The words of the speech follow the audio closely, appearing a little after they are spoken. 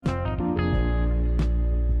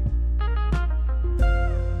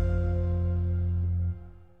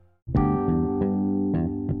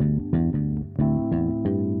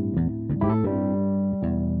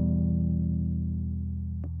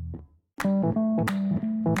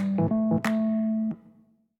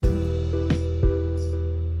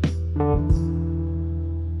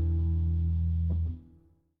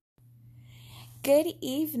Good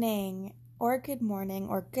evening, or good morning,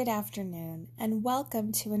 or good afternoon, and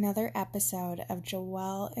welcome to another episode of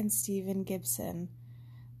Joelle and Stephen Gibson.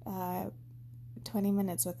 20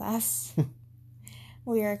 minutes with us.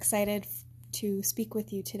 We are excited to speak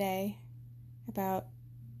with you today about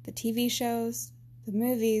the TV shows, the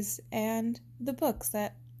movies, and the books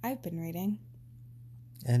that I've been reading.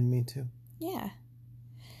 And me too. Yeah.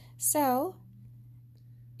 So,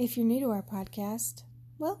 if you're new to our podcast,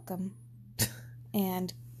 welcome.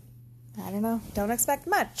 And, I don't know, don't expect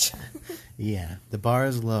much. Yeah, the bar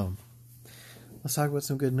is low. Let's talk about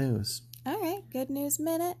some good news. All right, good news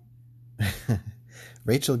minute.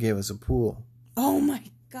 Rachel gave us a pool. Oh my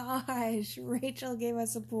gosh, Rachel gave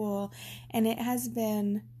us a pool, and it has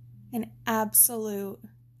been an absolute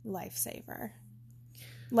lifesaver.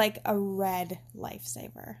 Like a red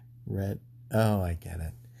lifesaver. Red? Oh, I get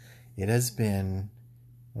it. It has been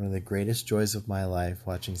one of the greatest joys of my life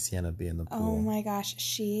watching Sienna be in the pool. Oh my gosh,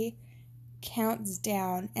 she counts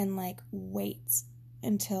down and waits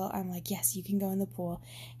until I'm like, yes, you can go in the pool.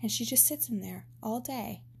 And she just sits in there all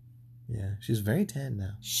day. Yeah, she's very tan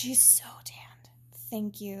now. She's so tanned.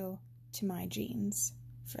 Thank you to my genes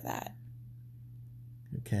for that.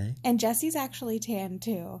 Okay. And Jesse's actually tanned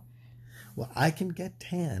too. Well, I can get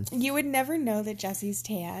tan. You would never know that Jesse's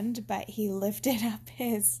tanned, but he lifted up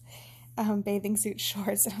his bathing suit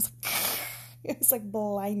shorts, and I was like, it was like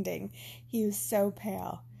blinding. He was so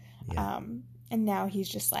pale. Yeah. And now he's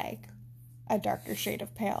just like a darker shade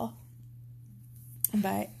of pale.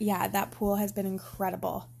 But yeah, that pool has been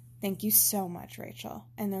incredible. Thank you so much, Rachel.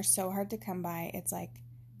 And they're so hard to come by. It's like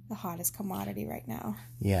the hottest commodity right now.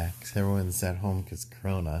 Yeah, because everyone's at home because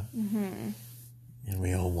Corona. Mm-hmm. And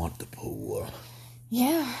we all want the pool.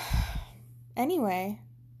 Yeah. Anyway,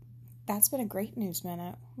 that's been a great news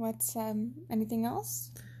minute. What's, anything else?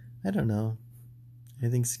 I don't know.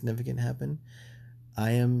 Anything significant happen?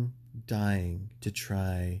 I am dying to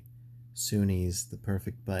try Suni's The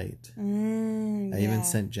Perfect Bite. I even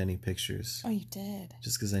sent Jenny pictures. Oh, you did?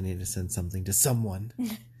 Just because I need to send something to someone.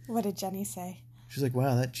 What did Jenny say? She's like,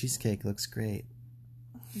 wow, that cheesecake looks great.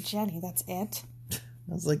 Jenny, that's it?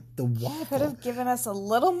 I was like, the waffle. Could have given us a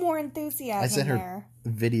little more enthusiasm. I sent her there.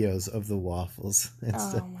 Videos of the waffles.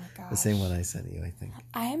 Oh my gosh. The same one I sent you, I think.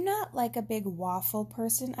 I'm not like a big waffle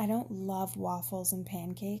person. I don't love waffles and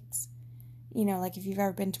pancakes. You know, like if you've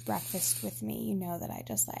ever been to breakfast with me, you know that I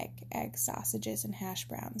just like eggs, sausages, and hash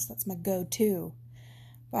browns. That's my go-to.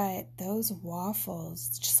 But those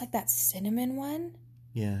waffles, just like that cinnamon one.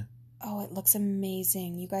 Yeah. Oh, it looks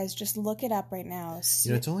amazing. You guys just look it up right now.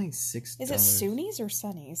 It's only $6. Is it Suni's or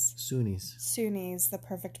Sunny's? Suni's. Suni's, The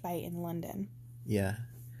Perfect Bite in London. Yeah.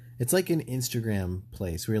 It's like an Instagram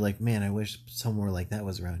place where you're like, man, I wish somewhere like that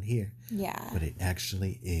was around here. Yeah. But it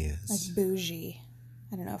actually is. Like bougie.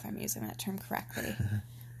 I don't know if I'm using that term correctly.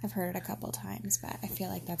 I've heard it a couple times, but I feel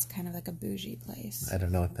like that's kind of like a bougie place. I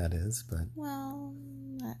don't know what that is, but... Well,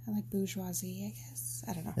 like bourgeoisie, I guess.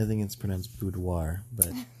 I don't know. I think it's pronounced boudoir,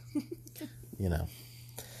 but, you know.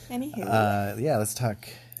 Anywho. Yeah, let's talk.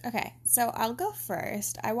 Okay, so I'll go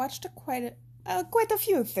first. I watched quite a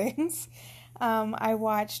few things. I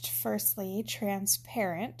watched, firstly,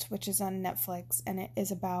 Transparent, which is on Netflix, and it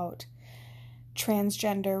is about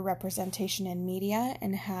transgender representation in media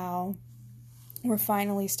and how we're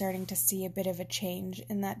finally starting to see a bit of a change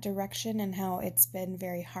in that direction and how it's been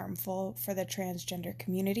very harmful for the transgender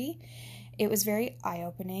community. It was very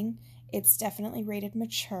eye-opening. It's definitely rated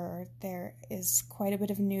mature. There is quite a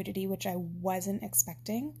bit of nudity, which I wasn't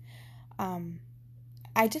expecting.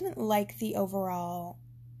 I didn't like the overall,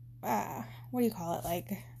 way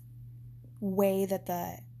that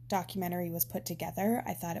the documentary was put together.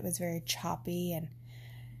 I thought it was very choppy and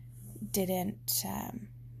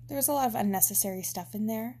there was a lot of unnecessary stuff in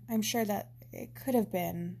there. I'm sure that it could have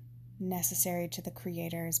been necessary to the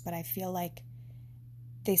creators, but I feel like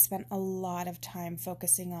they spent a lot of time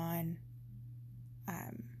focusing on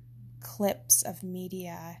clips of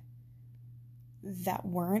media that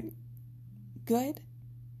weren't good,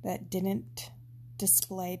 that didn't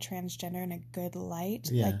display transgender in a good light.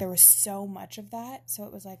 Yeah. Like there was so much of that, so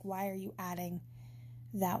it was like, why are you adding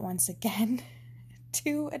that once again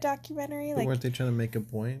to a documentary? But weren't they trying to make a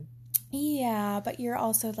point? Yeah, but you're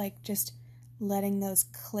also like just letting those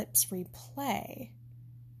clips replay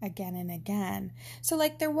again and again. So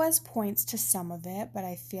like there was points to some of it, but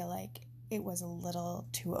I feel like it was a little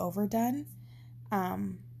too overdone.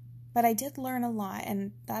 But I did learn a lot,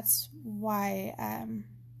 and that's why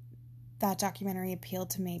that documentary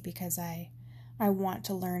appealed to me, because I want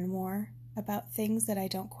to learn more about things that I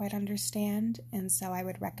don't quite understand, and so I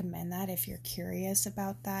would recommend that if you're curious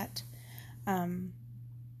about that.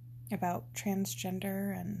 about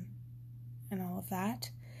transgender and all of that.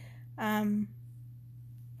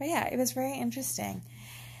 But yeah, it was very interesting.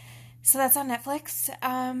 So that's on Netflix.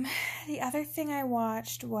 The other thing I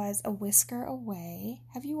watched was A Whisker Away.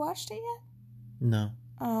 Have you watched it yet? No.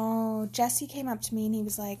 Oh, Jesse came up to me and he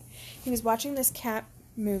was watching this cat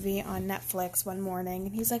movie on Netflix one morning,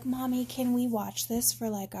 and he's like, Mommy, can we watch this for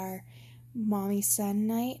like our mommy son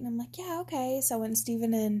night? And I'm like, yeah, okay. So when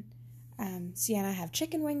Steven and Sienna have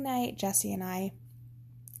chicken wing night, Jesse and I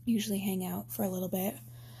usually hang out for a little bit.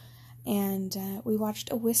 And we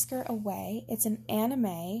watched A Whisker Away. It's an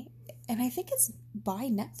anime, and I think it's by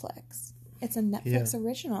Netflix. It's a Netflix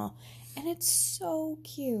original, and it's so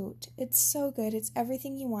cute. It's so good. It's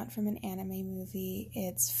everything you want from an anime movie.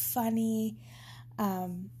 It's funny.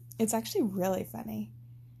 It's actually really funny.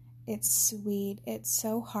 It's sweet. It's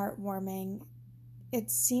so heartwarming. It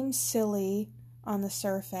seems silly on the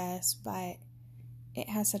surface, but it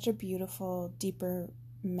has such a beautiful, deeper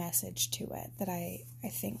message to it that I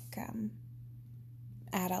think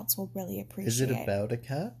adults will really appreciate. Is it about a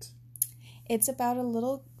cat? It's about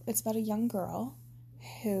a young girl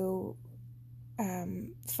who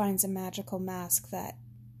finds a magical mask that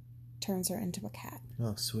turns her into a cat.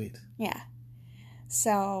 Oh, sweet. Yeah.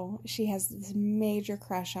 So she has this major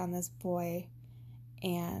crush on this boy,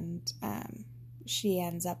 and he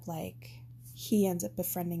ends up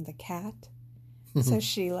befriending the cat. So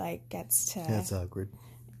she like gets to... That's awkward.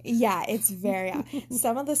 Yeah, it's very...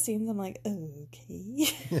 Some of the scenes I'm like, okay.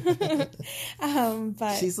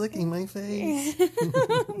 But she's licking my face.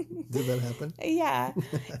 Did that happen? Yeah.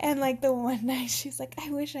 And like the one night she's like, I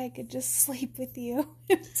wish I could just sleep with you.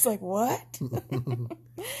 It's like, what?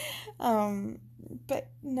 But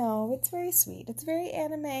no, it's very sweet. It's very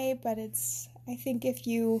anime, but I think if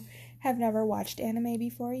you have never watched anime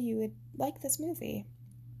before, you would like this movie.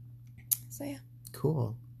 So yeah.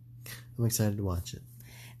 Cool. I'm excited to watch it.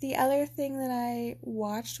 The other thing that I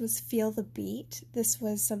watched was Feel the Beat. This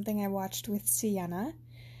was something I watched with Sienna.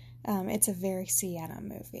 It's a very Sienna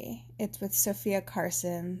movie. It's with Sophia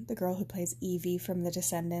Carson, the girl who plays Evie from the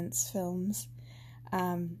Descendants films.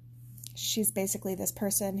 She's basically this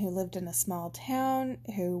person who lived in a small town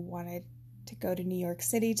who wanted to go to New York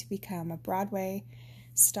City to become a Broadway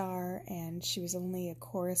star, and she was only a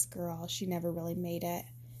chorus girl. She never really made it,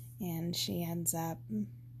 and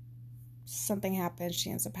something happens.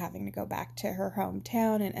 She ends up having to go back to her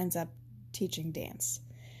hometown and ends up teaching dance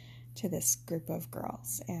to this group of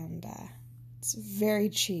girls. And it's very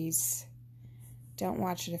cheese. Don't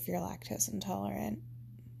watch it if you're lactose intolerant.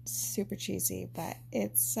 It's super cheesy, but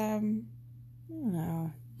it's, I don't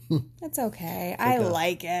know. It's okay. I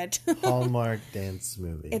like it. Hallmark dance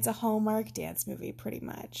movie. It's a Hallmark dance movie, pretty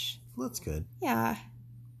much. Well, that's good. Yeah.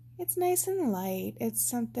 It's nice and light. It's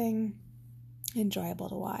something enjoyable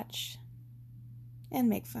to watch and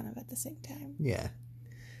make fun of at the same time. Yeah.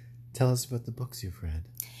 Tell us about the books you've read.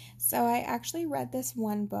 So I actually read this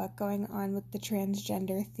one book going on with the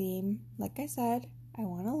transgender theme. Like I said, I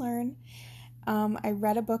want to learn. I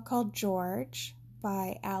read a book called George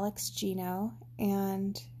by Gino,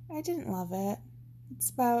 and I didn't love it.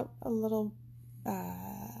 It's about a little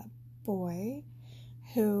boy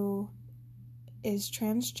who is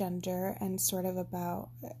transgender and sort of about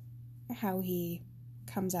how he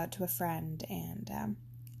comes out to a friend and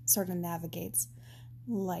sort of navigates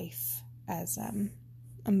life as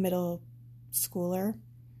a middle schooler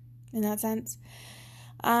in that sense.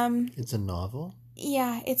 It's a novel?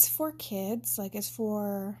 Yeah, it's for kids. Like, it's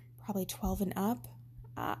for probably 12 and up.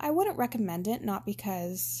 I wouldn't recommend it, not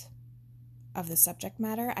because of the subject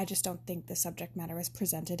matter. I just don't think the subject matter is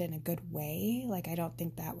presented in a good way. Like, I don't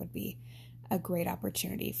think that would be a great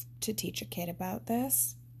opportunity to teach a kid about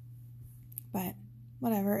this. But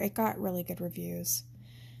whatever, it got really good reviews.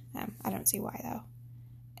 I don't see why, though.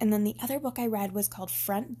 And then the other book I read was called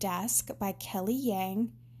Front Desk by Kelly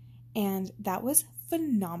Yang, and that was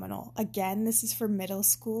phenomenal. Again, this is for middle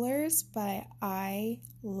schoolers, but I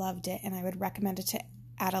loved it, and I would recommend it to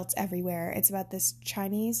adults everywhere. It's about this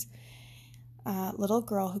Chinese little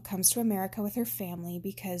girl who comes to America with her family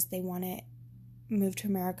because they want to move to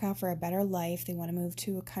America for a better life. They want to move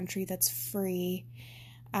to a country that's free.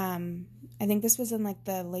 I think this was in like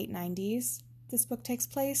the late 90s. This book takes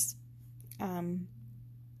place. And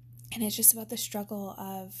it's just about the struggle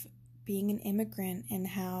of being an immigrant and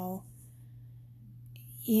how,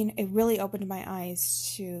 it really opened my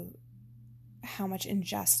eyes to how much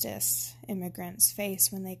injustice immigrants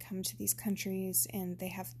face when they come to these countries and they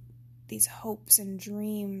have these hopes and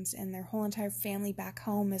dreams, and their whole entire family back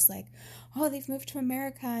home is like, oh, they've moved to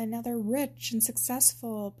America and now they're rich and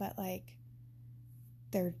successful, but like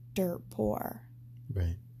they're dirt poor.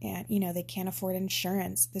 Right. and, they can't afford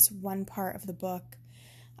insurance. This one part of the book,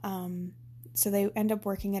 so they end up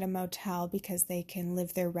working at a motel because they can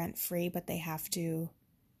live there rent free, but they have to,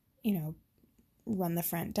 run the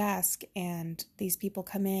front desk, and these people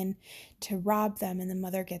come in to rob them, and the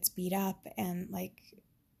mother gets beat up and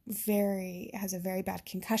has a very bad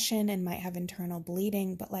concussion and might have internal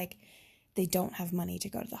bleeding, but they don't have money to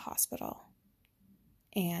go to the hospital.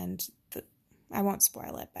 And I won't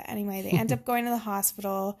spoil it, but anyway, they end up going to the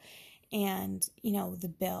hospital, and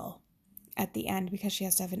the bill at the end, because she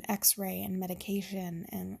has to have an x-ray and medication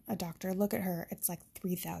and a doctor look at her, it's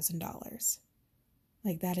 $3,000.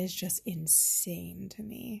 That is just insane to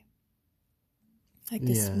me.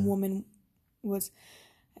 This woman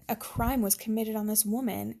a crime was committed on this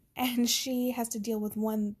woman, and she has to deal with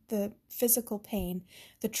the physical pain,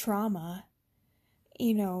 the trauma,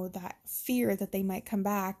 that fear that they might come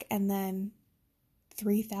back, and then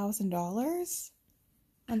 $3,000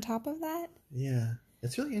 on top of that. Yeah.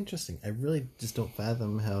 It's really interesting. I really just don't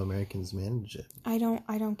fathom how Americans manage it. I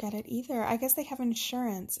don't get it either. I guess they have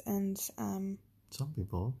insurance, and some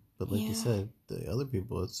people, but you said, the other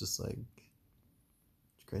people, it's just it's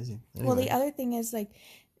crazy. Anyway. Well, the other thing is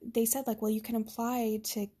they said well, you can apply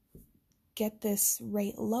to get this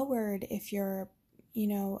rate lowered if you're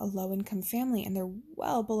a low income family, and they're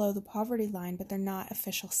well below the poverty line, but they're not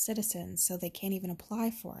official citizens, so they can't even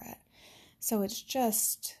apply for it. So it's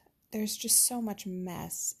just, there's just so much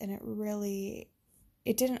mess, and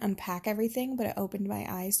it didn't unpack everything, but it opened my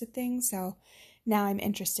eyes to things. So now I'm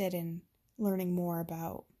interested in learning more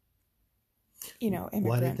about, immigrants.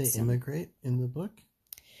 Why did they immigrate in the book?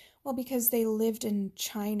 Well, because they lived in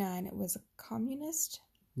China, and it was a communist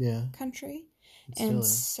country. And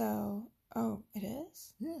so, oh, it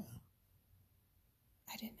is? Yeah.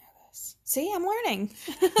 I didn't know this. See, I'm learning.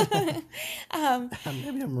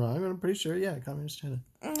 Maybe I'm wrong, but I'm pretty sure, communist China.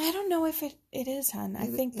 I don't know if it is, hun. I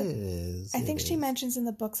think it is. I think she mentions in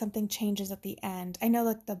the book something changes at the end. I know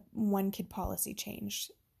the one kid policy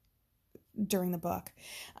changed during the book.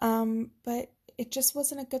 But it just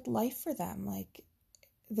wasn't a good life for them.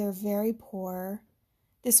 They're very poor.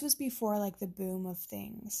 This was before the boom of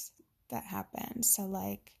things that happened.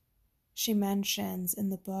 So she mentions in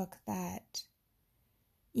the book that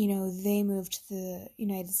they moved to the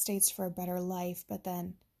United States for a better life, but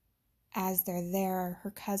then as they're there,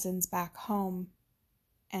 her cousins back home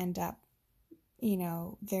end up,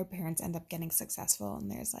 their parents end up getting successful, and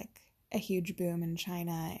there's a huge boom in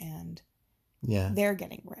China, and they're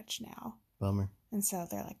getting rich now. Bummer. And so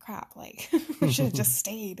they're crap, we should have just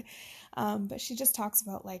stayed. But she just talks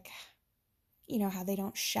about how they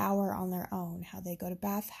don't shower on their own, how they go to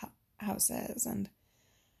bath houses, and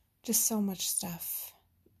just so much stuff.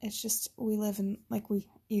 It's just, we live in,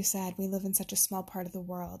 you said, we live in such a small part of the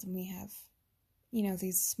world, and we have,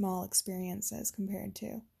 these small experiences compared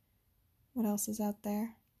to what else is out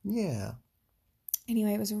there. Yeah.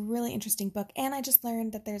 Anyway, it was a really interesting book, and I just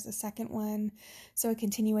learned that there's a second one, so a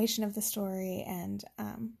continuation of the story, and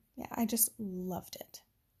I just loved it.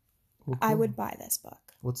 Well, cool. I would buy this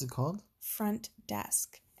book. What's it called? Front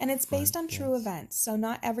Desk, and it's based on true events, so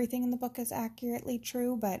not everything in the book is accurately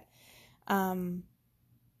true, but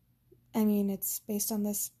it's based on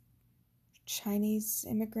this Chinese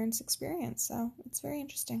immigrant's experience, so it's very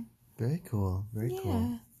interesting. Very cool. Very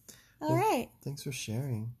cool. All right. Thanks for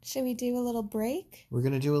sharing. Should we do a little break? We're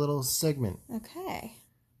going to do a little segment. Okay.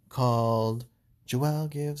 Called Joelle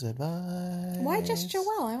Gives Advice. Why just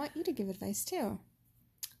Joelle? I want you to give advice too.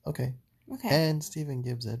 Okay. And Stephen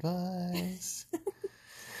gives advice.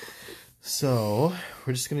 So,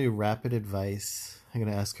 we're just going to do rapid advice. I'm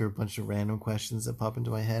going to ask her a bunch of random questions that pop into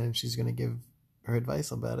my head, and she's going to give her advice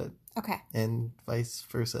about it. Okay. And vice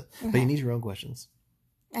versa. Okay. But you need your own questions.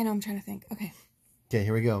 I know, I'm trying to think. Okay. Okay,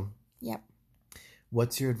 here we go. Yep.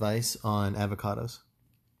 What's your advice on avocados?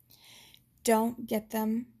 Don't get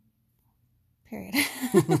them. Period.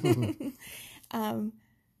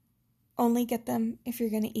 Only get them if you're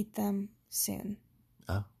going to eat them soon.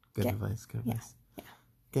 Oh, good advice. Good advice. Yeah.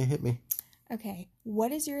 Okay, hit me. Okay.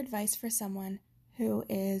 What is your advice for someone who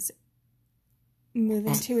is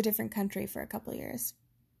moving to a different country for a couple years?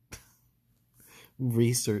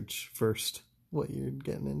 Research first what you're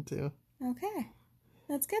getting into. Okay.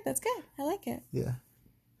 That's good. I like it. Yeah.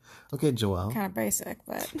 Okay, Joelle. Kind of basic,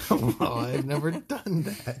 but... Oh, I've never done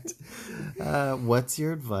that. What's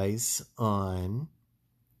your advice on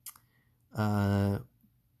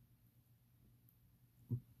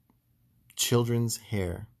children's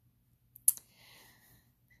hair?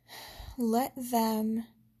 Let them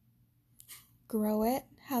grow it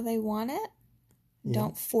how they want it. Yeah.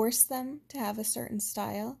 Don't force them to have a certain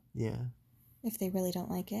style. Yeah. if they really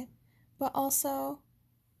don't like it, but also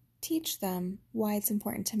teach them why it's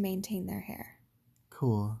important to maintain their hair.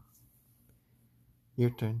 Cool.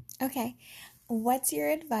 Your turn. Okay. What's your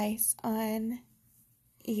advice on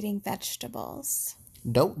eating vegetables?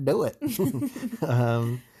 Don't do it.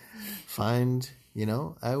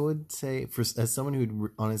 I would say, as someone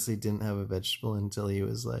who honestly didn't have a vegetable until he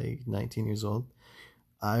was like 19 years old,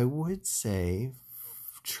 I would say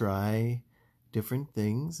try different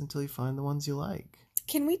things until you find the ones you like.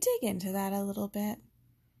 Can we dig into that a little bit?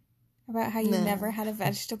 About how you never had a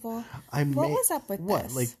vegetable? What was up with this?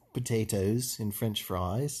 What, like potatoes and French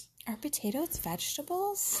fries? Are potatoes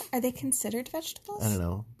vegetables? Are they considered vegetables? I don't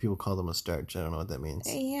know. People call them a starch. I don't know what that means.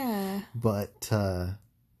 Yeah. But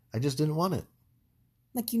I just didn't want it.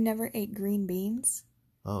 Like you never ate green beans?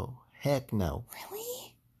 Oh, heck no.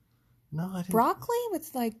 Really? No, I didn't. Broccoli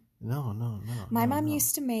with like... No. My mom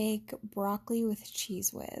used to make broccoli with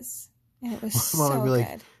Cheese Whiz. And it was so good. Mom would be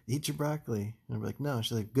like, eat your broccoli. And I'd be like, no.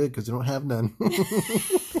 She's like, good, because you don't have none.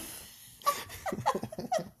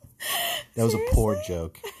 That was a poor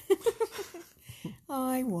joke.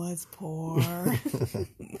 I was poor.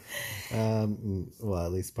 Well,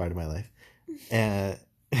 at least part of my life.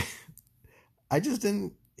 I just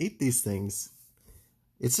didn't eat these things.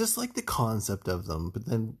 It's just like the concept of them. But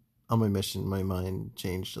then on my mission, my mind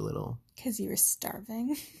changed a little. Because you were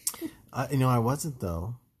starving? I wasn't,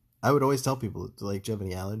 though. I would always tell people, like, do you have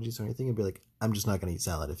any allergies or anything? I'd be like, I'm just not going to eat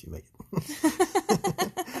salad if you make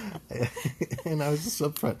it. And I was just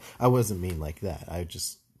upfront. I wasn't mean like that. I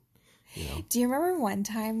just, Do you remember one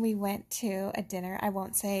time we went to a dinner? I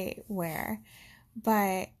won't say where,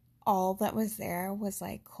 but all that was there was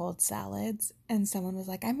like cold salads. And someone was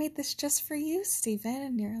like, I made this just for you, Stephen.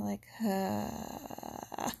 And you're like,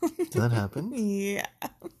 Did that happen? Yeah.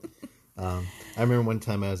 I remember one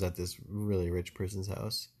time I was at this really rich person's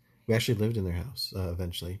house. We actually lived in their house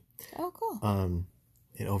eventually. Oh, cool.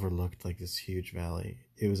 It overlooked like this huge valley.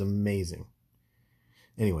 It was amazing.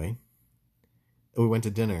 Anyway, we went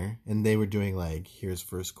to dinner and they were doing like, here's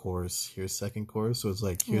first course, here's second course. So it's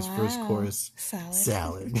like, here's first course,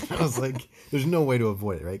 salad. I was like, there's no way to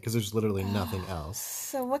avoid it, right? Because there's literally nothing else.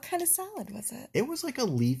 So what kind of salad was it? It was like a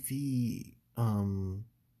leafy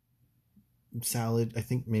salad. I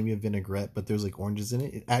think maybe a vinaigrette, but there's like oranges in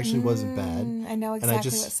it. It actually wasn't bad. I know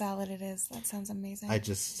exactly what salad it is. That sounds amazing.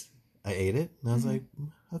 I ate it and I was like,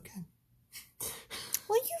 okay.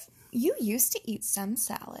 Well, you used to eat some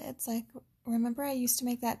salads. Like, remember I used to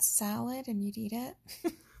make that salad and you'd eat it?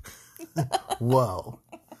 Whoa.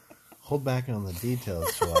 Hold back on the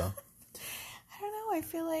details, Joelle. I don't know. I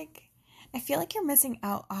feel like you're missing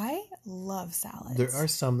out. I love salads. There are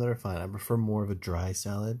some that are fine. I prefer more of a dry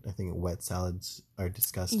salad. I think wet salads are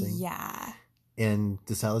disgusting. Yeah. And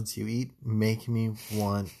the salads you eat make me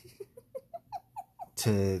want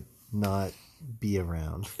to not be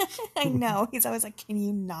around. I know. He's always like, can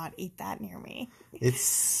you not eat that near me? It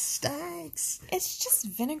stinks. It's just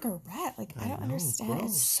vinaigrette. Like, I don't understand.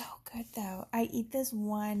 Gross. It's so good, though. I eat this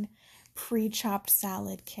one pre-chopped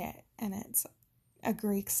salad kit, and it's a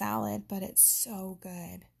Greek salad, but it's so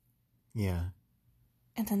good. Yeah.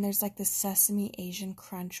 And then there's like the sesame Asian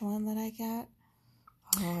crunch one that I get.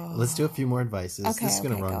 Oh. Let's do a few more advices. Okay, this is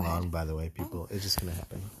going to run long, by the way, people. It's just going to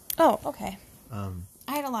happen. Oh, okay.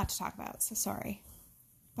 I had a lot to talk about, so sorry.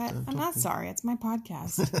 But I'm not sorry. It's my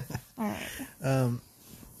podcast. All right.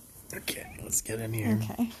 Okay, let's get in here.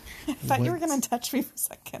 Okay. I thought you were going to touch me for a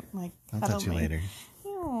second. Like, I'll touch you later.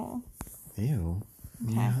 Ew. Ew.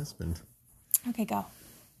 Okay. Your husband. Okay, go.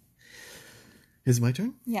 Is it my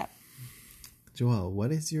turn? Yep. Joelle,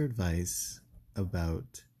 what is your advice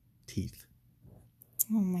about teeth?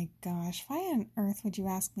 Oh my gosh. Why on earth would you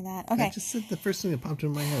ask me that? Okay. I just said the first thing that popped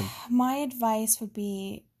into my head. My advice would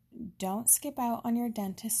be don't skip out on your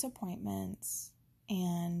dentist appointments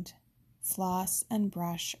and floss and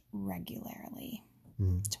brush regularly.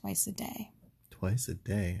 Twice a day. Twice a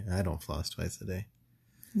day? I don't floss twice a day.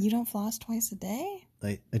 You don't floss twice a day?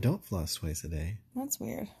 I don't floss twice a day. That's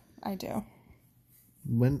weird. I do.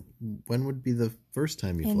 When would be the first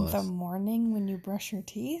time you floss? In the morning when you brush your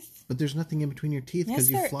teeth. But there's nothing in between your teeth because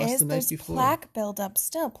you flossed the night before. There's plaque buildup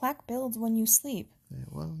still. Plaque builds when you sleep. Yeah,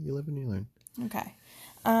 well, you live and you learn. Okay.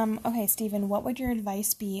 Okay, Stephen, what would your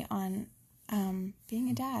advice be on being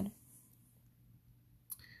a dad?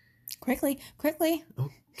 Quickly.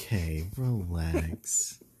 Okay,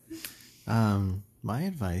 relax. My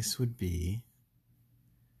advice would be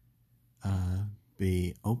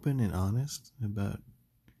open and honest about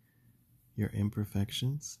your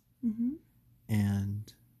imperfections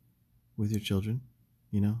and with your children.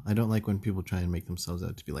 You know, I don't like when people try and make themselves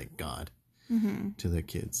out to be like God to their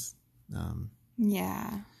kids.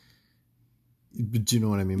 Yeah. But do you know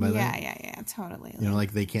what I mean by that? Yeah, totally. You know,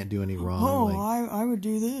 like they can't do any wrong. I would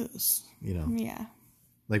do this. You know. Yeah.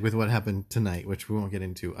 Like with what happened tonight, which we won't get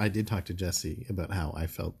into. I did talk to Jesse about how I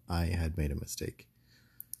felt I had made a mistake.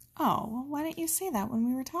 Oh, well, why didn't you say that when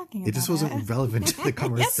we were talking about it? It just wasn't relevant to the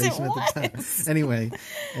conversation at the time. Anyway,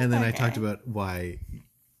 and then I talked about why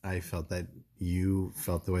I felt that you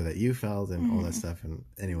felt the way that you felt and all that stuff. And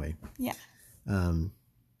anyway. Yeah.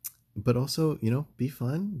 But also, you know, be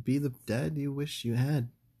fun. Be the dad you wish you had.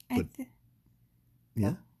 But,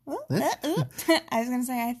 yeah? I was going to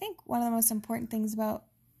say, I think one of the most important things about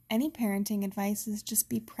any parenting advice is just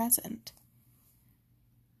be present.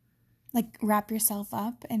 Like, wrap yourself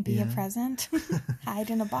up and be a present. Hide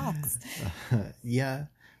in a box. Yeah.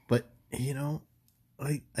 But, you know,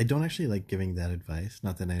 I don't actually like giving that advice.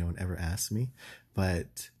 Not that anyone ever asks me.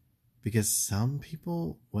 But because some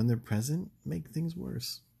people, when they're present, make things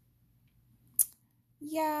worse.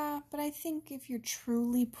 Yeah, but I think if you're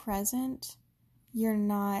truly present, you're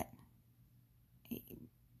not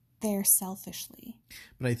there selfishly.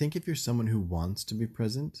 But I think if you're someone who wants to be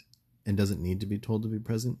present and doesn't need to be told to be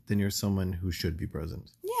present, then you're someone who should be present.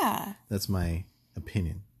 Yeah. That's my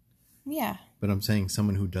opinion. Yeah. But I'm saying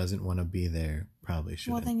someone who doesn't want to be there probably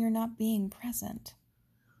shouldn't. Well, then you're not being present.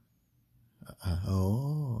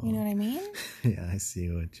 Oh. You know what I mean? Yeah, I see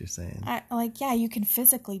what you're saying. You can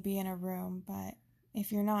physically be in a room, but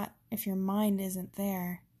if your mind isn't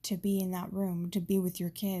there to be in that room, to be with your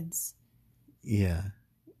kids. Yeah.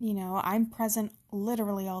 You know, I'm present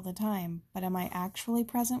literally all the time, but am I actually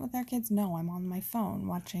present with our kids? No, I'm on my phone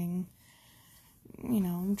watching, you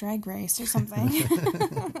know, Drag Race or something.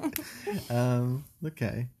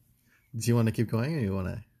 Okay. Do you want to keep going or you want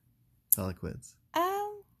to call it quits?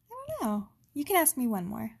 I don't know. You can ask me one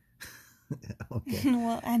more. Okay.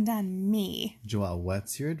 We'll end on me. Joelle,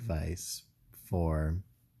 what's your advice for...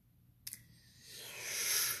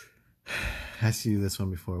 I asked you this one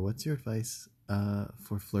before. What's your advice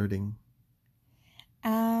for flirting?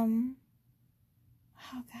 Oh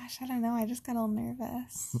gosh, I don't know. I just got all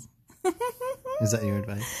nervous. Is that your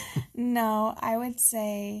advice? No, I would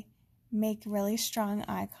say make really strong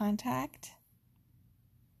eye contact.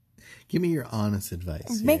 Give me your honest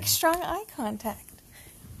advice. Make strong eye contact.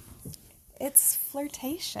 It's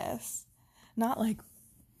flirtatious. Not like,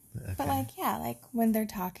 okay. But like when they're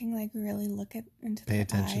talking, like really look into their eyes. Pay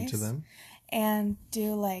attention to them. And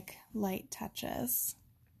do like light touches.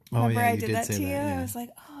 Remember I did that to you? Yeah. I was like,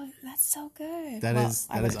 oh, that's so good. That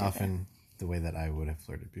is often the way that I would have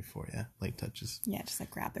flirted before, yeah. Light touches. Yeah, just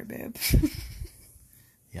like grab their boob.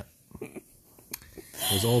 Yep.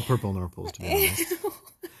 Those old purple nurples, to be honest.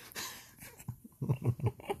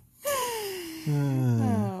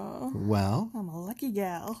 Well. I'm a lucky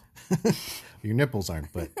gal. Your nipples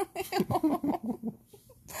aren't, but...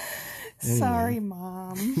 Anyway. Sorry,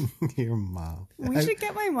 Mom. Your mom. We should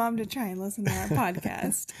get my mom to try and listen to our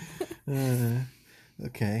podcast.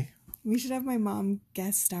 Okay. We should have my mom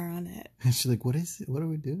guest star on it. She's like, what is it? What are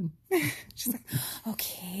we doing? She's like,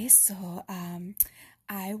 okay, so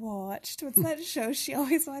I watched, what's that show she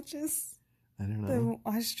always watches? I don't know.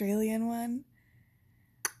 The Australian one.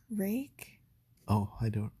 Rake? Oh, I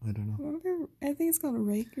don't know. Remember, I think it's called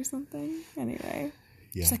Rake or something. Anyway.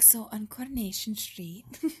 Yeah. She's like, so on Coronation Street.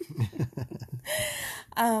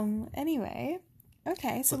 Anyway.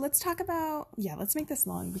 Okay, so let's talk about... Yeah, let's make this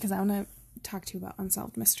long because I want to talk to you about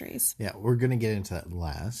Unsolved Mysteries. Yeah, we're going to get into that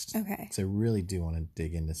last. Okay. Because I really do want to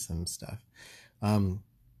dig into some stuff.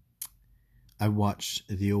 I watched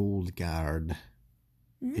The Old Guard.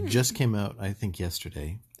 It just came out, I think,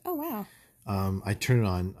 yesterday. Oh, wow. I turned it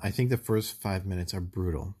on. I think the first 5 minutes are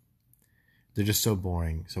brutal. They're just so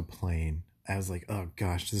boring, so plain. I was like, oh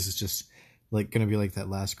gosh, this is just like going to be like that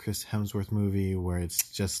last Chris Hemsworth movie where it's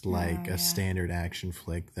just like a standard action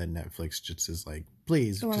flick that Netflix just is like,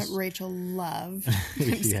 please. The one that Rachel loved.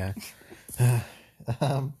 Yeah.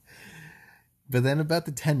 But then about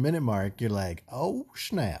the 10-minute mark, you're like, oh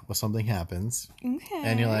snap, well, something happens. Okay.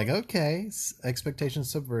 And you're like, okay,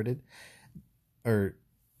 expectations subverted. Or,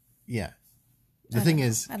 yeah. The thing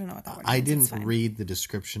is, I don't know what that word I didn't read the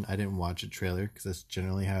description. I didn't watch a trailer because that's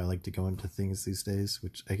generally how I like to go into things these days,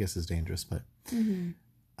 which I guess is dangerous. But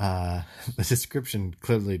the description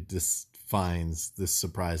clearly defines this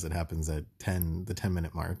surprise that happens at the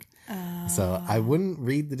 10-minute mark. So I wouldn't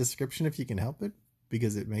read the description if you can help it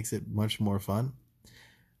because it makes it much more fun.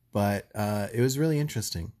 But it was really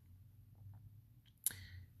interesting.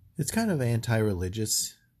 It's kind of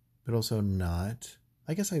anti-religious, but also not.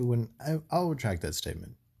 I guess I wouldn't. I'll retract that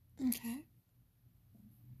statement. Okay.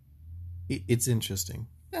 It's interesting.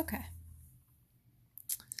 Okay.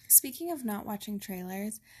 Speaking of not watching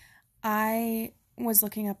trailers, I was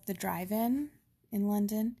looking up the drive-in in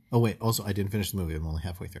London. Oh, wait. Also, I didn't finish the movie. I'm only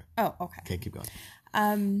halfway through. Oh, okay. Okay, keep going.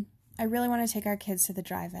 I really want to take our kids to the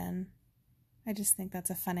drive-in. I just think that's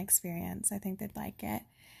a fun experience. I think they'd like it.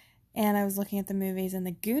 And I was looking at the movies, and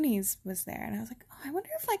the Goonies was there. And I was like, oh, I wonder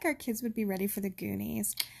if, like, our kids would be ready for the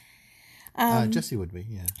Goonies. Jesse would be,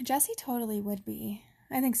 yeah. Jesse totally would be.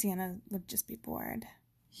 I think Sienna would just be bored.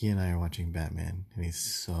 He and I are watching Batman, and he's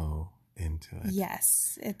so into it.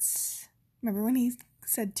 Yes. Remember when he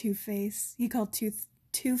said Two-Face? He called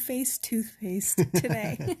Two-Face toothpaste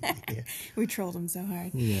today. Yeah. We trolled him so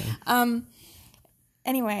hard. Yeah.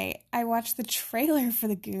 Anyway, I watched the trailer for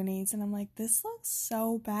the Goonies, and I'm like, this looks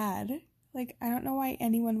so bad. Like, I don't know why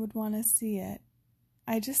anyone would want to see it.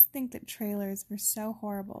 I just think that trailers were so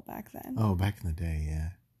horrible back then. Oh, back in the day,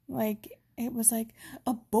 yeah. Like, it was like,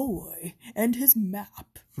 a boy and his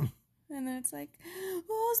map. And then it's like,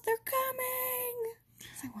 oh, they're coming.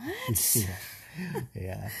 It's like, what?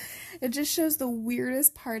 Yeah. It just shows the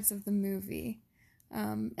weirdest parts of the movie.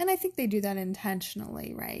 And I think they do that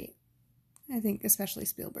intentionally, right? I think especially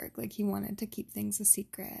Spielberg, like he wanted to keep things a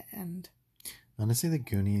secret. And honestly, the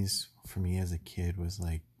Goonies for me as a kid was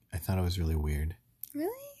like, I thought it was really weird. Really?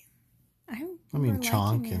 I mean,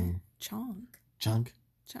 Chonk and Chunk.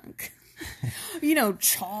 You know,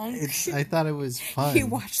 Chonk. I thought it was fun. You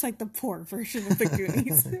watched like the poor version of the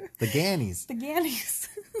Goonies. The Gannies. The Gannies.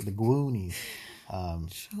 The Gloonies.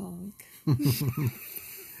 Chonk.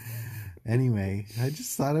 Anyway, I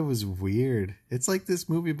just thought it was weird. It's like this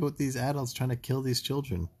movie about these adults trying to kill these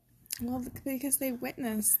children. Well, because they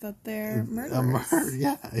witnessed that they're murderers.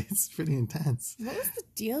 Yeah, it's pretty intense. What was the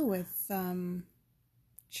deal with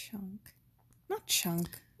Chunk? Not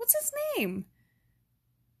Chunk. What's his name?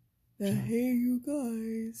 Hey, you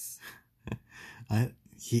guys.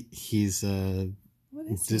 He's what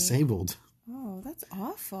is disabled. He? Oh, that's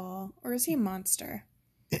awful. Or is he a monster?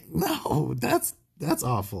 No, that's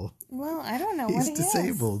awful. Well, I don't know He's what he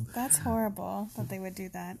disabled. is. That's horrible that they would do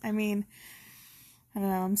that. I mean, I don't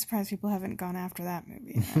know. I'm surprised people haven't gone after that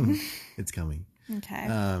movie yet. It's coming. Okay.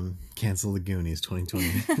 Cancel the Goonies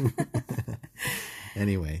 2020.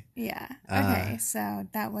 Anyway. Yeah. Okay. So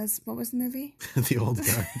that was, what was the movie? The Old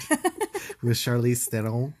Guard with Charlize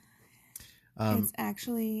Theron. It's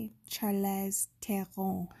actually Charlize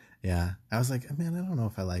Theron. Yeah. I was like, man, I don't know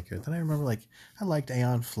if I like her. Then I remember, like, I liked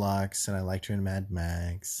Aeon Flux, and I liked her in Mad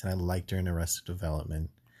Max, and I liked her in Arrested Development.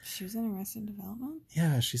 She was in Arrested Development?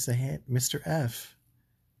 Yeah, she's the Mr. F.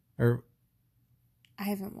 Or I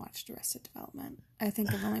haven't watched Arrested Development. I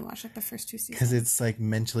think I've only watched like the first 2 seasons. Because it's like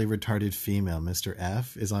mentally retarded female. Mr.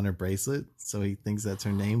 F is on her bracelet, so he thinks that's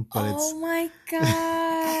her name. But oh my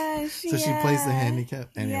gosh! So she plays the handicap.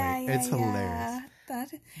 Anyway, it's hilarious.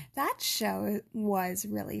 That show was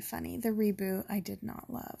really funny. The reboot I did not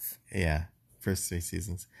love. Yeah, first 3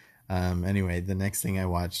 seasons. Anyway, the next thing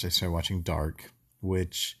I started watching Dark,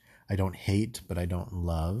 which I don't hate, but I don't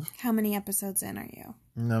love. How many episodes in are you?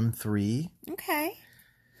 3. Okay.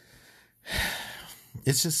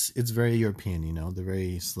 It's very European, you know, the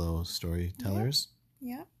very slow storytellers.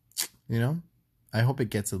 Yep. You know, I hope it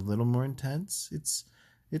gets a little more intense. It's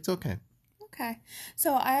okay. Okay.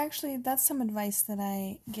 So that's some advice that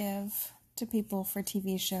I give to people for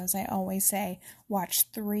TV shows. I always say, watch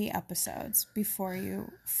 3 episodes before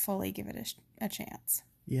you fully give it a chance.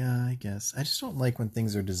 Yeah, I guess. I just don't like when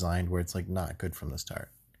things are designed where it's like not good from the start.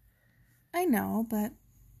 I know, but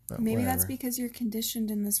maybe whatever. That's because you're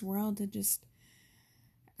conditioned in this world to just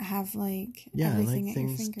have like I everything like at your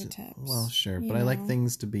things fingertips. Well, sure, but I like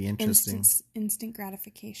things to be interesting. Instant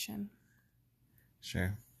gratification.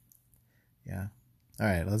 Sure. Yeah. All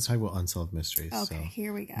right, let's talk about Unsolved Mysteries. Okay,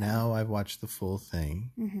 here we go. Now I've watched the full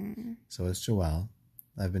thing. Mm-hmm. So has Joelle.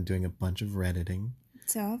 I've been doing a bunch of Redditing.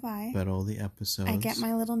 So have I. About all the episodes. I get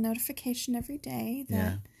my little notification every day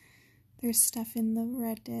that there's stuff in the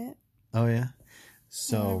Reddit. Oh, yeah?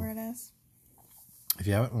 So, whatever it is. If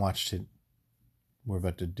you haven't watched it, we're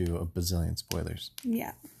about to do a bazillion spoilers.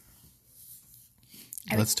 Yeah.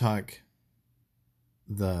 Let's talk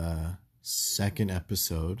the second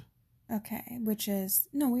episode. Okay, which is...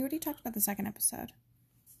 No, we already talked about the second episode.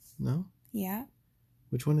 No? Yeah.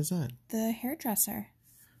 Which one is that? The hairdresser.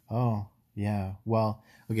 Oh, yeah. Well,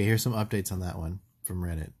 okay, here's some updates on that one from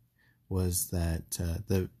Reddit. Was that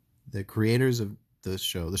the creators of the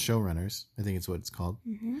show, the showrunners, I think it's what it's called,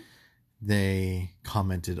 they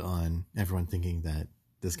commented on everyone thinking that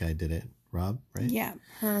this guy did it. Rob, right? Yeah,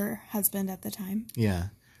 her husband at the time. Yeah.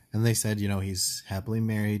 And they said, he's happily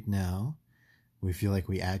married now. We feel like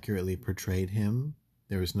we accurately portrayed him.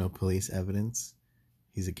 There was no police evidence.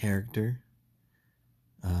 He's a character.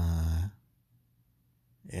 And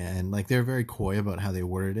like they're very coy about how they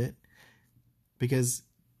worded it, because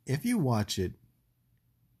if you watch it,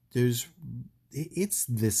 it's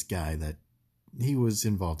this guy that he was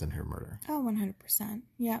involved in her murder. Oh, 100%.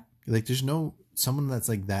 Yeah. Like there's no someone that's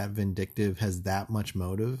like that vindictive, has that much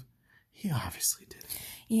motive. He obviously did it.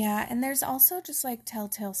 Yeah, and there's also just like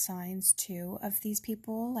telltale signs too of these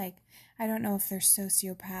people. Like, I don't know if they're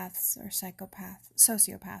sociopaths or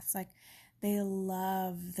sociopaths. Like, they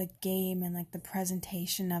love the game and like the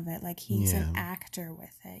presentation of it. Like, he's an actor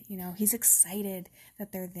with it. You know, he's excited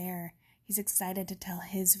that they're there. He's excited to tell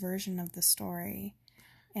his version of the story.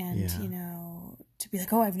 And, you know, to be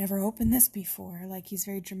like, oh, I've never opened this before. Like, he's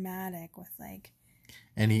very dramatic with like.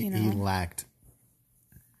 And he lacked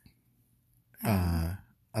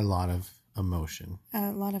a lot of emotion.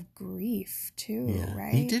 A lot of grief, too,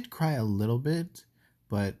 right? He did cry a little bit,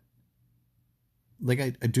 but like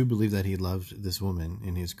I do believe that he loved this woman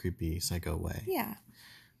in his creepy psycho way. Yeah.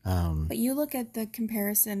 But you look at the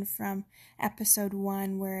comparison from episode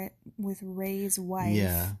 1 with Ray's wife.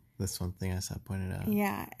 Yeah, that's one thing I saw pointed out.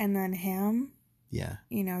 Yeah, and then him. Yeah.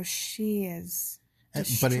 You know, she is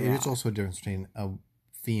distraught. But it is also a difference between a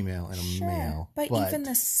female and a male. But even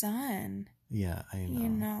the son. Yeah, I know. You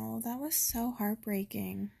know, that was so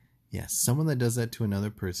heartbreaking. Yes, someone that does that to another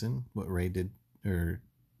person, what Ray did, or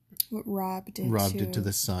what Rob did to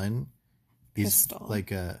the son, Pistol. Is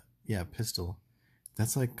like Pistol.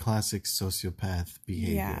 That's like classic sociopath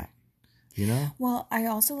behavior. Yeah. You know? Well, I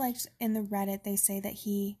also liked in the Reddit, they say that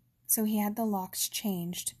he had the locks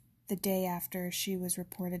changed the day after she was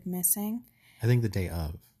reported missing. I think the day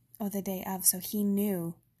of. Oh, the day of. So he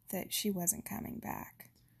knew that she wasn't coming back.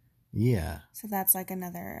 Yeah. So that's like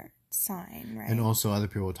another sign, right? And also other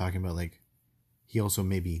people were talking about like he also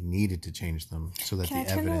maybe needed to change them so that Can I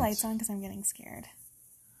turn the lights on because I'm getting scared?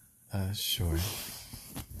 Sure.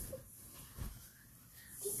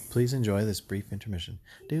 Please enjoy this brief intermission.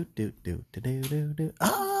 Do do do do do do do.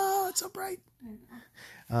 Oh, it's so bright.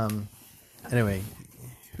 Anyway,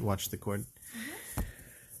 watch the cord.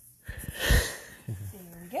 There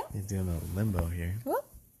we go. You're doing a limbo here. Whoop.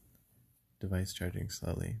 Device charging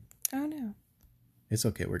slowly. Oh no. It's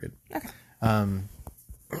okay, we're good. Okay.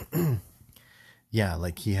 Yeah,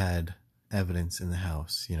 like he had evidence in the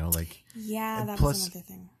house, you know, like. Yeah, that was another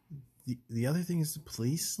thing. The other thing is the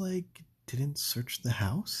police like didn't search the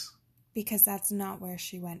house because that's not where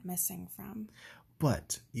she went missing from.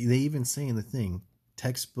 But they even say in the thing,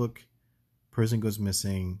 textbook, person goes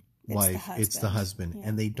missing, wife, it's the husband,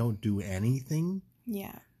 and they don't do anything.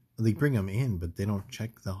 Yeah. They bring them in, but they don't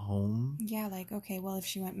check the home. Yeah, like, okay, well, if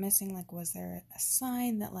she went missing, like, was there a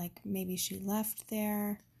sign that, like, maybe she left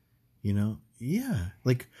there? You know? Yeah.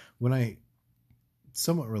 Like, when I,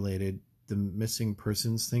 somewhat related, the missing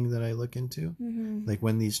persons thing that I look into, like,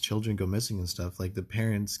 when these children go missing and stuff, like, the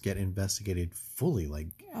parents get investigated fully, like,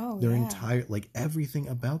 their entire, like, everything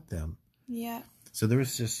about them. Yeah. So there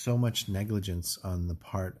was just so much negligence on the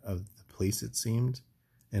part of the police, it seemed.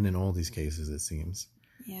 And in all these cases, it seems.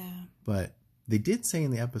 Yeah. But they did say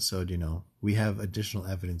in the episode, you know, we have additional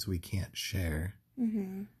evidence we can't share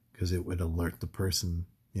because it would alert the person,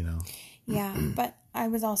 you know. Yeah, but I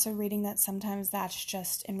was also reading that sometimes that's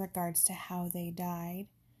just in regards to how they died.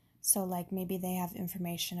 So, like, maybe they have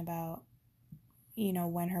information about, you know,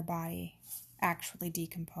 when her body actually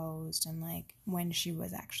decomposed and, like, when she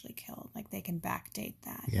was actually killed. Like, they can backdate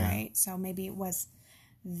that, right? So maybe it was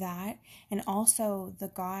that. And also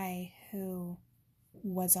the guy who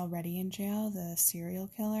was already in jail, the serial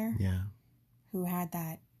killer, who had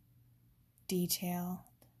that detailed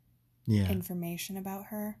information about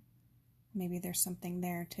her. Maybe there's something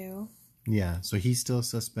there too. Yeah, so he's still a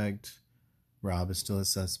suspect. Rob is still a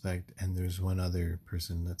suspect, and there's one other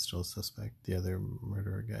person that's still a suspect, the other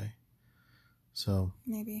murderer guy. So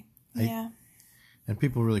maybe, and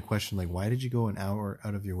people really question, like, why did you go an hour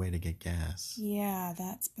out of your way to get gas? Yeah,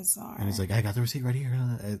 that's bizarre. And he's like, I got the receipt right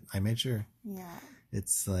here. I made sure. Yeah.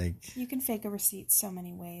 It's like... You can fake a receipt so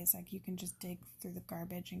many ways. Like, you can just dig through the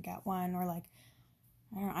garbage and get one. Or, like,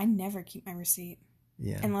 I don't know. I never keep my receipt.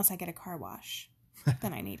 Yeah. Unless I get a car wash.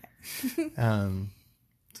 Then I need it.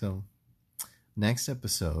 So, next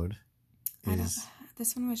episode is...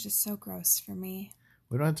 This one was just so gross for me.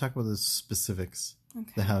 We don't have to talk about the specifics.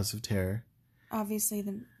 Okay. The House of Terror. Obviously,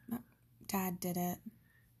 the dad did it.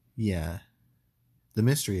 Yeah. The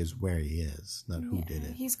mystery is where he is, not who did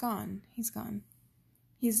it. He's gone.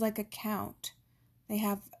 He's like a count. They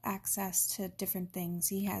have access to different things.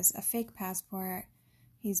 He has a fake passport.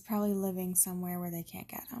 He's probably living somewhere where they can't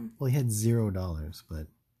get him. Well, he had $0, but...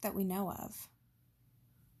 That we know of.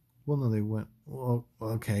 Well, no, they went. Well,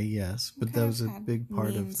 okay, yes, but that was a big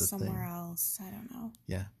part of the somewhere thing. else. I don't know.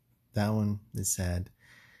 Yeah, that one is sad.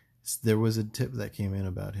 There was a tip that came in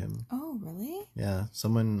about him. Oh, really? Yeah,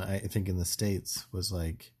 someone I think in the States was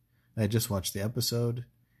like, I just watched the episode,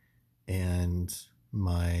 and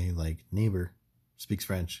my like neighbor speaks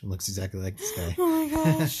French and looks exactly like this guy. Oh my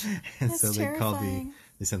gosh, and that's so terrifying.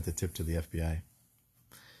 They sent the tip to the FBI.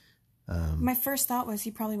 My first thought was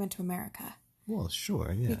he probably went to America. Well,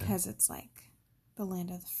 sure, yeah. Because it's like the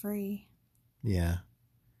land of the free. Yeah.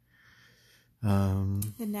 The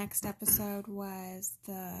next episode was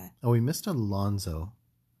the... Oh, we missed Alonzo.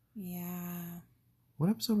 Yeah.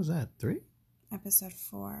 What episode was that? 3? Episode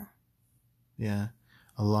 4. Yeah.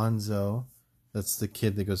 Alonzo, that's the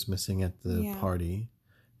kid that goes missing at the party.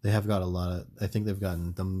 They have got a lot of... I think they've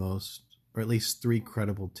gotten the most, or at least 3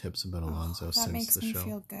 credible tips about Alonzo since the show. That makes me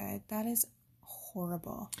feel good. That is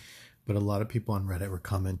horrible. But a lot of people on Reddit were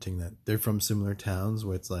commenting that they're from similar towns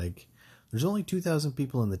where it's like, there's only 2,000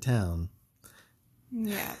 people in the town.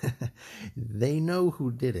 Yeah. They know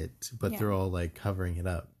who did it, but they're all like covering it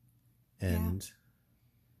up. And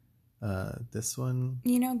this one...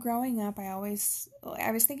 You know, growing up, I was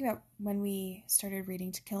thinking about when we started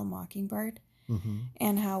reading To Kill a Mockingbird,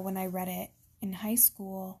 and how when I read it in high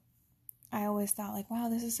school, I always thought like, wow,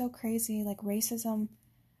 this is so crazy. Like racism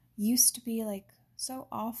used to be like so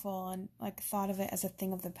awful and like thought of it as a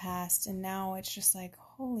thing of the past. And now it's just like,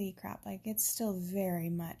 holy crap. Like it's still very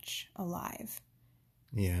much alive.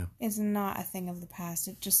 Yeah. It's not a thing of the past.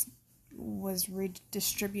 It just was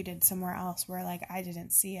redistributed somewhere else where like I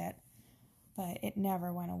didn't see it, but it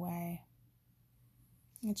never went away.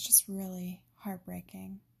 It's just really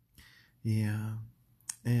heartbreaking. Yeah.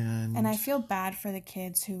 And I feel bad for the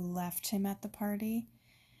kids who left him at the party.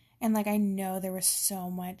 And, like, I know there was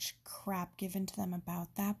so much crap given to them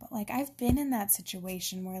about that. But, like, I've been in that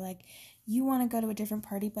situation where, like, you want to go to a different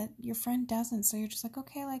party, but your friend doesn't. So you're just like,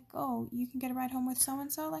 okay, like, oh, you can get a ride home with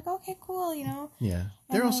so-and-so? Like, okay, cool, you know? Yeah.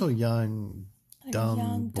 They're also young,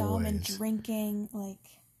 dumb boys. Dumb, and drinking, like...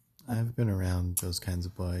 I've been around those kinds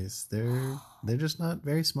of boys. They're just not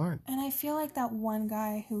very smart. And I feel like that one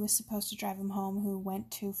guy who was supposed to drive him home who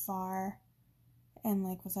went too far and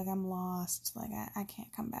like was like, I'm lost, like I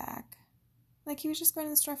can't come back. Like he was just going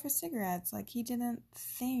to the store for cigarettes. Like he didn't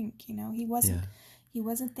think, you know, he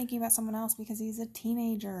wasn't thinking about someone else because he's a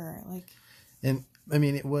teenager. Like, and I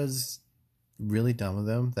mean, it was really dumb of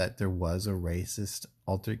them that there was a racist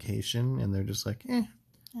altercation and they're just like,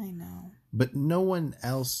 I know. But no one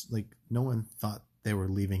else, like, no one thought they were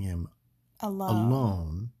leaving him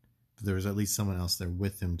alone. But there was at least someone else there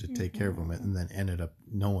with him to take care of him. And then ended up,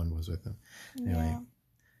 no one was with him. Anyway. Yeah.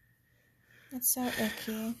 It's so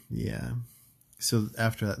icky. Yeah. So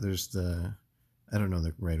after that, there's I don't know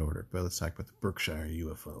the right order, but let's talk about the Berkshire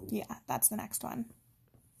UFO. Yeah, that's the next one.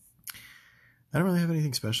 I don't really have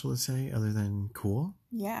anything special to say other than cool.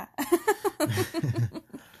 Yeah.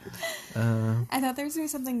 I thought there was going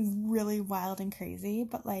to be something really wild and crazy,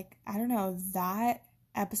 but like, I don't know, that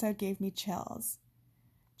episode gave me chills.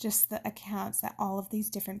 Just the accounts that all of these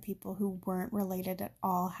different people who weren't related at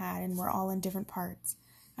all had and were all in different parts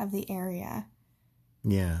of the area.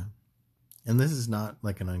 Yeah. And this is not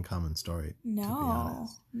like an uncommon story, to be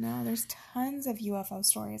honest. No, there's tons of UFO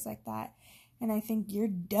stories like that. And I think you're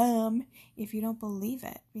dumb if you don't believe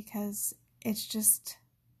it because it's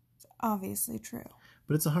obviously true.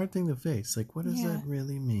 But it's a hard thing to face. Like, what does that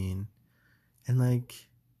really mean? And like,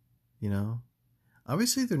 you know,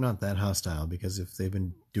 obviously they're not that hostile because if they've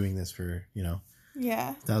been doing this for, you know,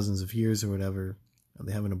 thousands of years or whatever,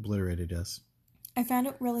 they haven't obliterated us. I found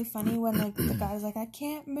it really funny when like the guy was like, I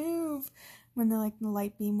can't move, when the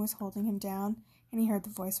light beam was holding him down and he heard the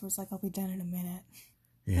voice was like, I'll be done in a minute.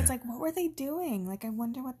 Yeah. It's like, what were they doing? Like, I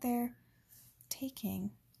wonder what they're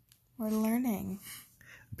taking or learning.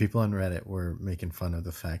 People on Reddit were making fun of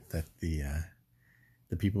the fact that the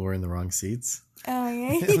people were in the wrong seats. Oh,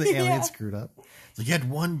 yeah. The alien screwed up. It's like, you had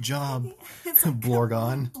one job, like,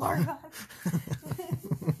 Blorgon.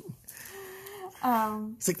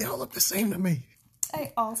 It's like, they all look the same to me.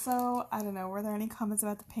 I don't know, were there any comments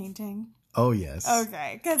about the painting? Oh, yes.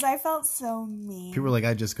 Okay, because I felt so mean. People were like,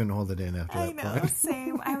 I just couldn't hold it in after that point. I know,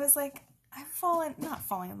 same. I was like, not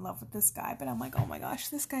falling in love with this guy, but I'm like, oh my gosh,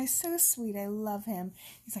 this guy's so sweet. I love him.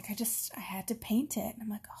 He's like, I had to paint it. And I'm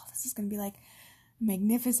like, oh, this is going to be like a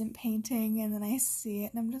magnificent painting. And then I see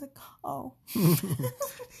it and I'm just like, oh.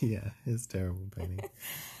 Yeah, it's terrible painting.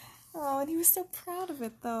 Oh, and he was so proud of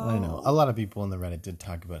it though. I know. A lot of people on the Reddit did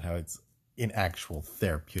talk about how it's an actual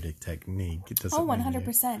therapeutic technique. It doesn't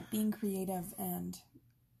 100%. Being creative and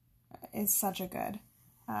is such a good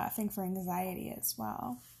thing for anxiety as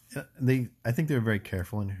well. I think they were very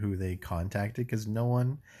careful in who they contacted, because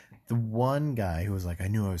the one guy who was like, I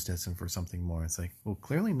knew I was destined for something more. It's like, well,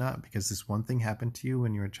 clearly not, because this one thing happened to you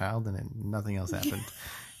when you were a child and nothing else happened.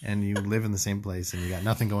 And you live in the same place and you got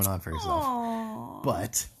nothing going on for yourself. Aww.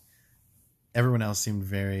 But everyone else seemed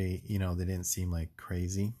very, they didn't seem like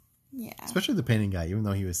crazy. Yeah. Especially the painting guy, even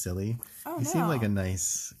though he was silly. He seemed like a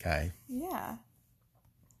nice guy. Yeah.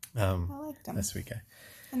 I liked him. A sweet guy.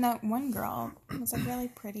 And that one girl was like really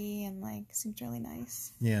pretty and like seemed really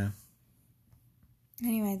nice. Yeah.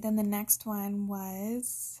 Anyway, then the next one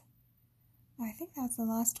was, I think that's the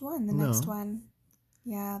last one. Next one.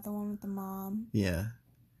 Yeah, the one with the mom. Yeah.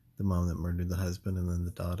 The mom that murdered the husband and then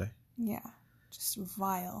the daughter. Yeah. Just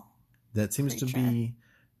vile. That seems to be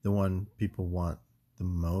the one people want the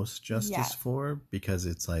most justice for, because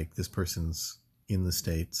it's like this person's in the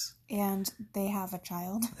States. And they have a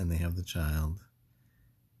child. And they have the child.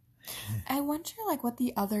 I wonder like what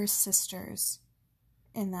the other sisters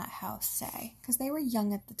in that house say, because they were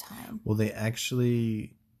young at the time. Well, they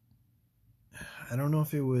actually, I don't know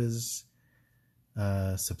if it was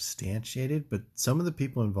substantiated, but some of the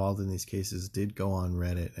people involved in these cases did go on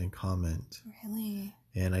Reddit and comment. Really?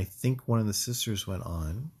 And I think one of the sisters went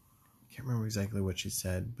on. I can't remember exactly what she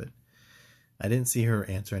said, but I didn't see her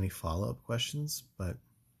answer any follow-up questions. But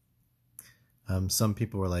some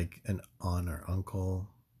people were like an aunt or uncle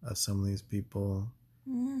of some of these people.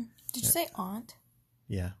 Did you say aunt?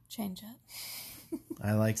 Yeah. Change it.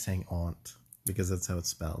 I like saying aunt because that's how it's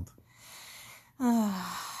spelled.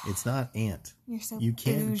 It's not aunt. You're so You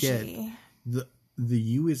can't bougie. get the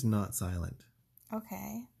U is not silent.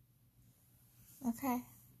 Okay.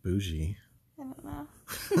 Bougie. I don't know.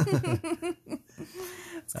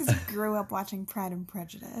 It's because you grew up watching Pride and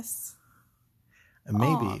Prejudice.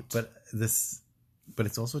 Maybe, Aunt. but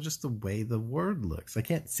it's also just the way the word looks. I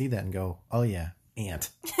can't see that and go, oh yeah, aunt.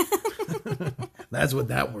 That's what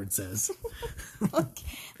that word says.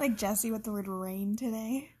 like Jesse with the word rain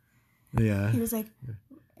today. Yeah. He was like,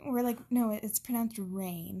 we're like, no, it's pronounced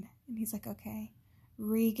rain. And he's like, okay.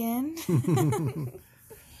 Regan.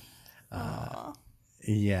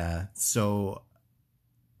 Yeah. So,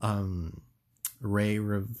 Ray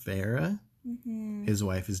Rivera, his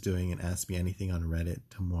wife, is doing an Ask Me Anything on Reddit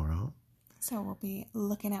tomorrow. So we'll be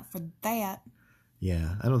looking out for that.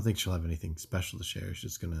 Yeah. I don't think she'll have anything special to share.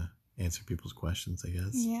 She's just going to answer people's questions, I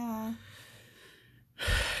guess. Yeah.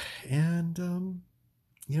 And,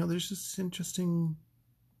 there's just interesting,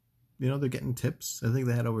 they're getting tips. I think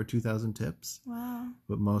they had over 2,000 tips. Wow.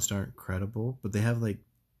 But most aren't credible. But they have, like,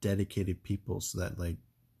 dedicated people so that, like,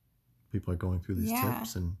 people are going through these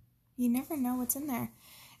tips. And you never know what's in there.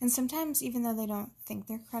 And sometimes, even though they don't think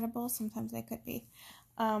they're credible, sometimes they could be.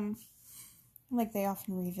 Like, they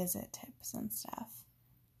often revisit tips and stuff.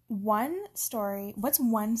 What's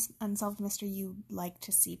one unsolved mystery you like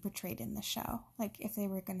to see portrayed in the show? Like, if they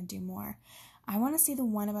were going to do more. I want to see the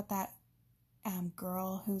one about that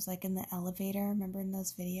girl who's, like, in the elevator. Remember in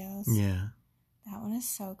those videos? Yeah. That one is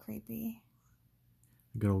so creepy.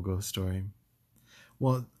 Good old ghost story.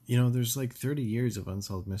 Well, there's, like, 30 years of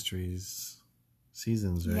Unsolved Mysteries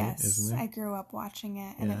seasons, right? Yes, isn't there? I grew up watching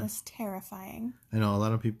it, and it was terrifying. I know a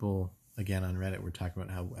lot of people, again, on Reddit were talking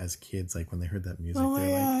about how, as kids, like, when they heard that music, Oh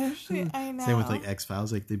they're my like... gosh, I know. Same with, like,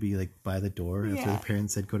 X-Files. Like, they'd be, like, by the door after their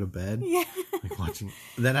parents said go to bed. Yeah. Like, watching...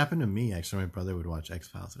 That happened to me, actually. My brother would watch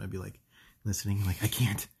X-Files, and I'd be, like, listening, like, I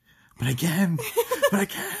can't. But I can. But I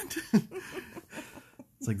can't.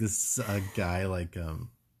 It's like this guy, like...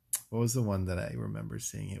 What was the one that I remember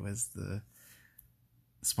seeing? It was the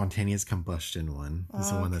spontaneous combustion one.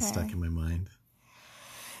 It's the one that stuck in my mind.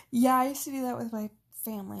 Yeah, I used to do that with my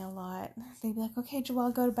family a lot. They'd be like, okay,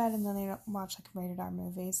 Joelle, go to bed. And then they'd watch like rated R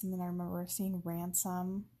movies. And then I remember seeing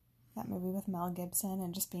Ransom, that movie with Mel Gibson,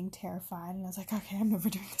 and just being terrified. And I was like, okay, I'm never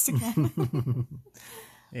doing this again.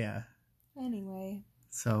 Yeah. Anyway.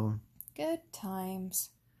 So. Good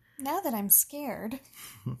times. Now that I'm scared.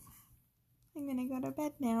 I'm going to go to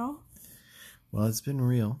bed now. Well, it's been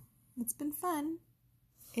real. It's been fun.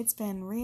 It's been real.